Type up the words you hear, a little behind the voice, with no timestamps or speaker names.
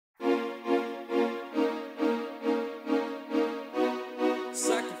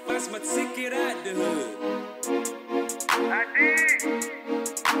my ticket out the hood. I did.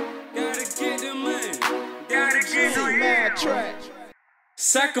 Gotta get the money. Gotta get the mad track.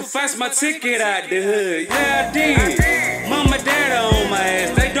 Sacrifice my ticket out the hood. Yeah, I did. Mama, daddy on my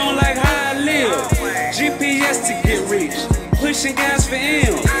ass. They don't like how I live. GPS to get rich. Pushing gas for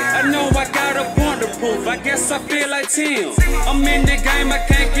M. I know I got a point to prove. I guess I feel like Tim. I'm in the game, I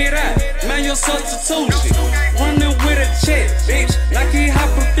can't get out. Man, your substitution. Running with a check, bitch, like he hot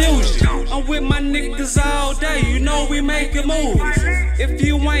confusion. I'm with my niggas all day, you know we making movies. If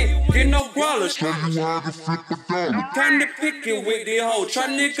you ain't get no growlers, Show you how to flip a dollar. kinda picky with the hoe. Try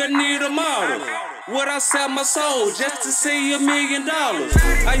nigga need a model. Would I sell my soul just to see $1 million?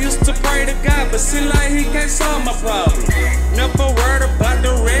 I used to pray to God, but seem like he can't solve my problem. Never worried about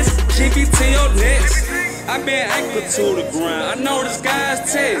the rest, GBT or next. I been anchored to the ground, I know this guy's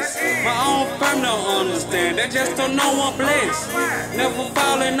text. My own firm don't understand, they just don't know I'm blessed. Never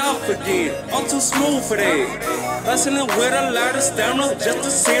falling off again, I'm too smooth for that. Hustling with a lot of stamina just to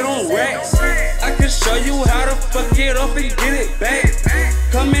sit on racks. I can show you how to fuck it up and get it back.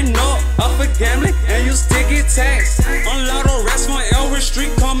 Coming up off of gambling and you still get taxed. On Lotto Rackz on Elwood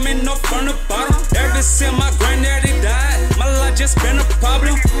Street, coming up from the bottom. Ever since my granddaddy died, my life just been a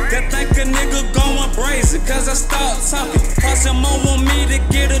problem. They think a nigga going brazen, cause I stopped talking. Cause more want me to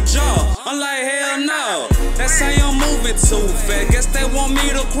get a job. I'm like, hell no, that's how you're moving too fast. Guess they want me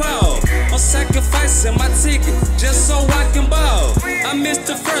to crawl. I'm sacrificing my ticket just so I can ball. I missed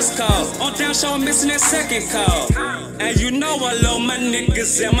the first call, on down show I'm missing that second call. And you know I love my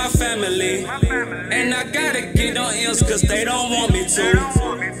niggas and my family. And I gotta get on M's cause they don't want me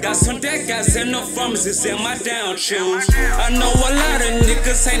to. Got some dead guys and no pharmacists in my down shoes. I know a lot of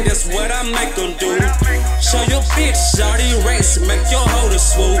niggas ain't, that's what I make them do. Show your bitch, shawty race, make your holder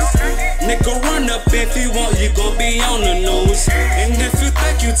swoop. Nigga run up if you want, you gon' be on the news. And if you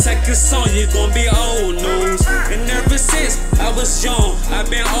think you take a song, you gon' be old news. And ever since I was young, I've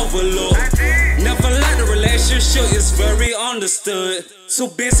been overlooked. Never liked the relationship, it's very understood. Too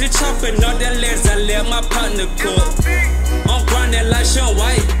busy chopping up that legs, I let my partner cook. I'm grinding like Sean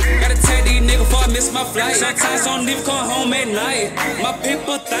White. Gotta take these niggas before I miss my flight. Sometimes I don't even come home at night. My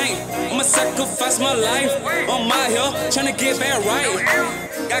people think I'ma sacrifice my life. I'm out here tryna get back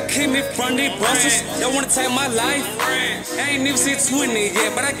right. Gotta keep me from these bosses that wanna take my life. I ain't even seen 20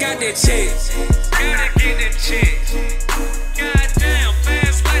 yet, but I got that check. Gotta get that check. Goddamn,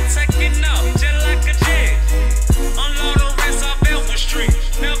 fast life taking off just like a jet. On Lotto Rackz off Elwood Street.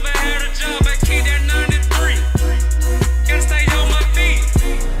 Never had a job, I keep that 93. Gotta stay on my feet.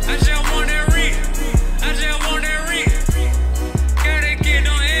 I just want that read. I just want that read. Gotta get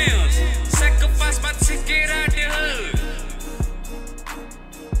on M's. Sacrifice my ticket out the hood.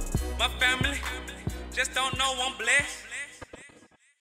 My family just don't know I'm blessed.